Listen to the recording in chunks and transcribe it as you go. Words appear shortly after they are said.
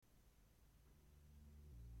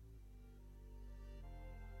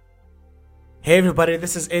Hey everybody,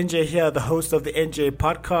 this is NJ here, the host of the NJ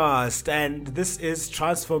podcast, and this is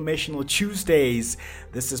Transformational Choosedays.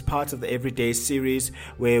 This is part of the Everyday series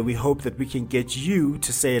where we hope that we can get you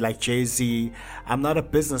to say like Jay-Z, I'm not a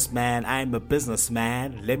businessman, I'm a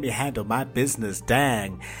businessman. Let me handle my business,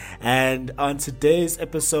 dang. And on today's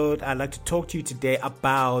episode, I'd like to talk to you today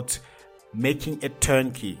about making it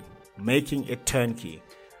turnkey. Making it turnkey.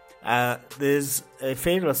 There's a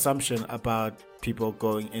fatal assumption about people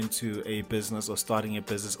going into a business or starting a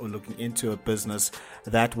business or looking into a business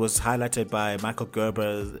that was highlighted by Michael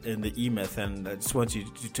Gerber in the E-Myth, and I just want you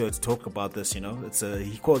to talk about this.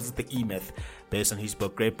 He calls it the E-Myth based on his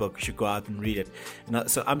book. Great book, you should go out and read it.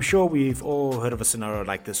 So I'm sure we've all heard of a scenario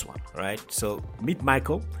like this one, right? So meet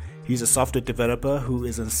Michael. He's a software developer who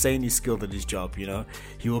is insanely skilled at his job.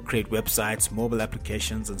 He will create websites, mobile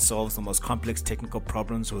applications, and solves the most complex technical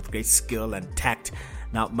problems with great skill and tact.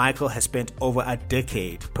 Now, Michael has spent over a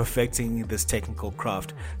decade perfecting this technical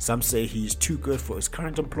craft. Some say he's too good for his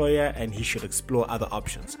current employer and he should explore other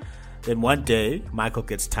options. Then one day, Michael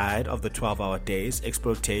gets tired of the 12-hour days,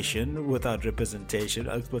 exploitation without representation,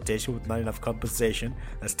 exploitation with not enough compensation.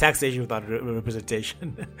 That's taxation without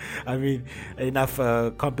representation. enough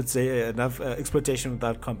exploitation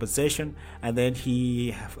without compensation. And then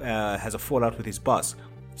he has a fallout with his boss.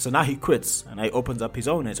 So now he quits and he opens up his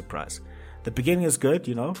own enterprise. The beginning is good,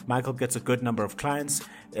 Michael gets a good number of clients.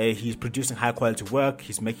 He's producing high quality work.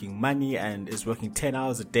 He's making money and is working 10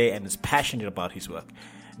 hours a day and is passionate about his work.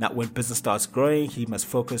 Now, when business starts growing, he must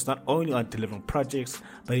focus not only on delivering projects,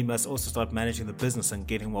 but he must also start managing the business and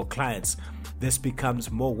getting more clients. This becomes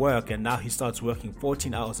more work, and now he starts working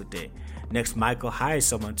 14 hours a day. Next, Michael hires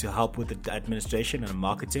someone to help with the administration and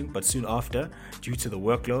marketing, but soon after, due to the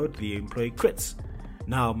workload, the employee quits.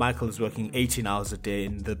 Now, Michael is working 18 hours a day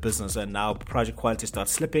in the business, and now project quality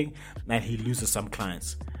starts slipping, and he loses some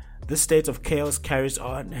clients. This state of chaos carries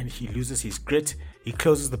on, and he loses his grit. He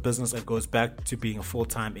closes the business and goes back to being a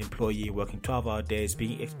full-time employee, working 12-hour days,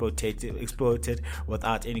 being exploited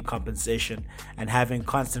without any compensation, and having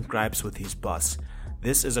constant gripes with his boss.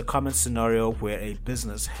 This is a common scenario where a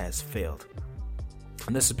business has failed.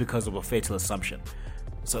 And this is because of a fatal assumption.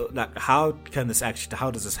 So, how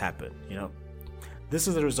does this happen? This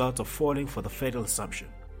is a result of falling for the fatal assumption.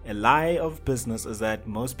 A lie of business is that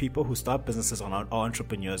most people who start businesses are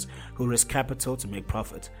entrepreneurs who risk capital to make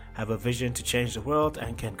profit, have a vision to change the world,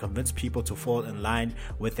 and can convince people to fall in line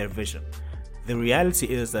with their vision. The reality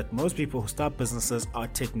is that most people who start businesses are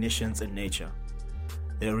technicians in nature.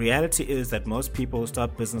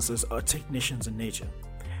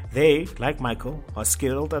 They, like Michael, are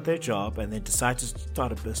skilled at their job and they decide to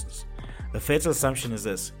start a business. The fatal assumption is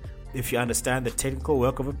this: if you understand the technical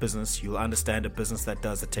work of a business, you'll understand a business that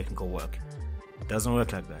does the technical work. It doesn't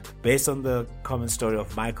work like that. Based on the common story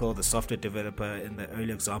of Michael, the software developer in the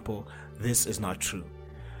earlier example, this is not true.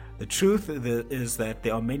 The truth is that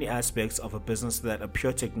there are many aspects of a business that a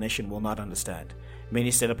pure technician will not understand. Many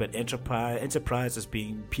set up an enterprise as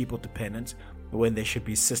being people dependent when they should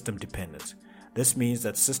be system dependent. This means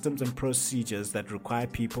that systems and procedures that require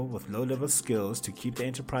people with low-level skills to keep the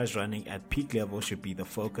enterprise running at peak level should be the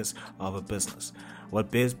focus of a business.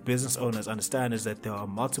 What business owners understand is that there are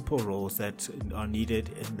multiple roles that are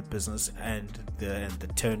needed in the business and the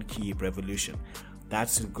turnkey revolution.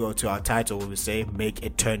 That's to go to our title where we say, make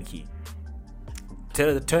it turnkey.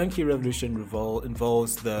 The turnkey revolution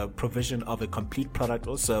involves the provision of a complete product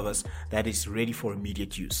or service that is ready for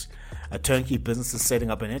immediate use. A turnkey business is setting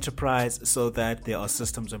up an enterprise so that there are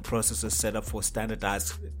systems and processes set up for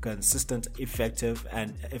standardized, consistent, effective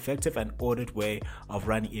and ordered way of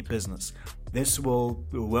running a business. This will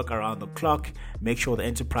work around the clock, make sure the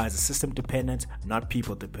enterprise is system dependent, not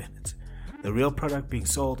people dependent. The real product being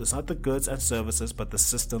sold is not the goods and services, but the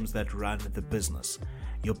systems that run the business.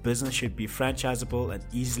 Your business should be franchisable and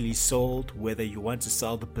easily sold whether you want to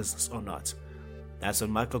sell the business or not. That's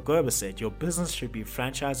what Michael Gerber said. Your business should be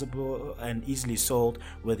franchisable and easily sold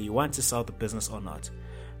whether you want to sell the business or not.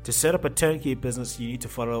 To set up a turnkey business, you need to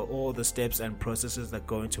follow all the steps and processes that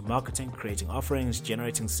go into marketing, creating offerings,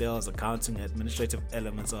 generating sales, accounting, and administrative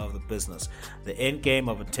elements of the business. The end game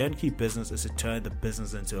of a turnkey business is to turn the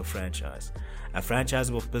business into a franchise. A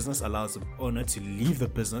franchisable business allows the owner to leave the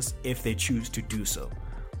business if they choose to do so.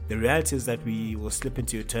 The reality is that we will slip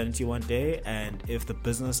into eternity one day, and if the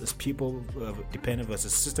business is people dependent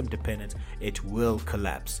versus system dependent, it will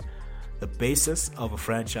collapse. The basis of a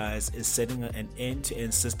franchise is setting an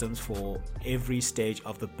end-to-end systems for every stage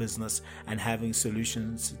of the business and having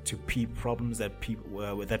solutions to problems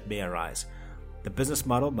that may arise. The business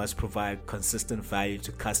model must provide consistent value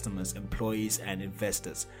to customers, employees, and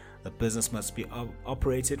investors. The business must be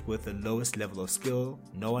operated with the lowest level of skill.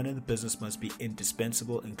 No one in the business must be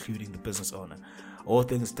indispensable, including the business owner. All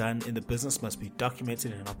things done in the business must be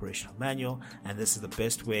documented in an operational manual, and this is the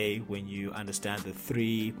best way when you understand the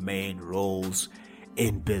three main roles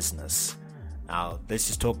in business. Now, let's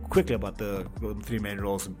just talk quickly about the three main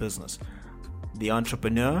roles in business. The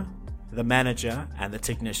entrepreneur, the manager, and the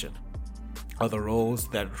technician are the roles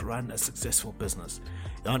that run a successful business.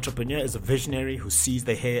 The entrepreneur is a visionary who sees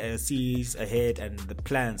ahead and the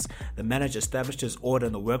plans. The manager establishes order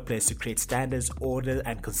in the workplace to create standards, order,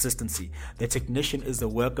 and consistency. The technician is the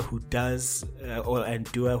worker who does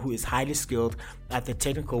who is highly skilled at the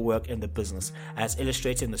technical work in the business. As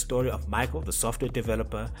illustrated in the story of Michael, the software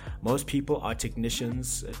developer, most people are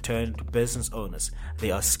technicians turned business owners.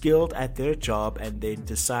 They are skilled at their job and they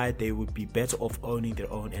decide they would be better off owning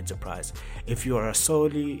their own enterprise. If you are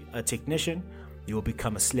solely a technician, you will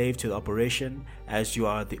become a slave to the operation, as you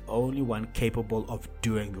are the only one capable of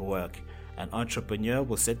doing the work. An entrepreneur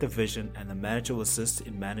will set the vision, and the manager will assist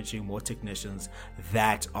in managing more technicians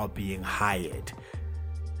that are being hired.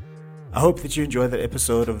 I hope that you enjoyed that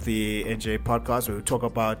episode of the NJ podcast where we talk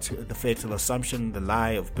about the fatal assumption, the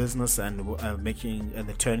lie of business, and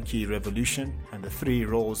the turnkey revolution, and the three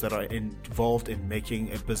roles that are involved in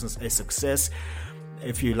making a business a success.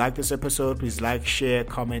 If you like this episode, please like, share,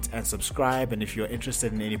 comment, and subscribe. And if you're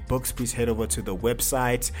interested in any books, please head over to the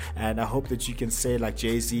website. And I hope that you can say like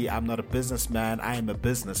Jay-Z, I'm not a businessman, I am a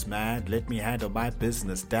businessman. Let me handle my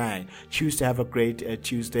business. Dang. Choose to have a great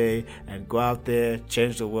Tuesday and go out there,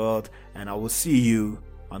 change the world. And I will see you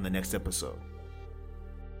on the next episode.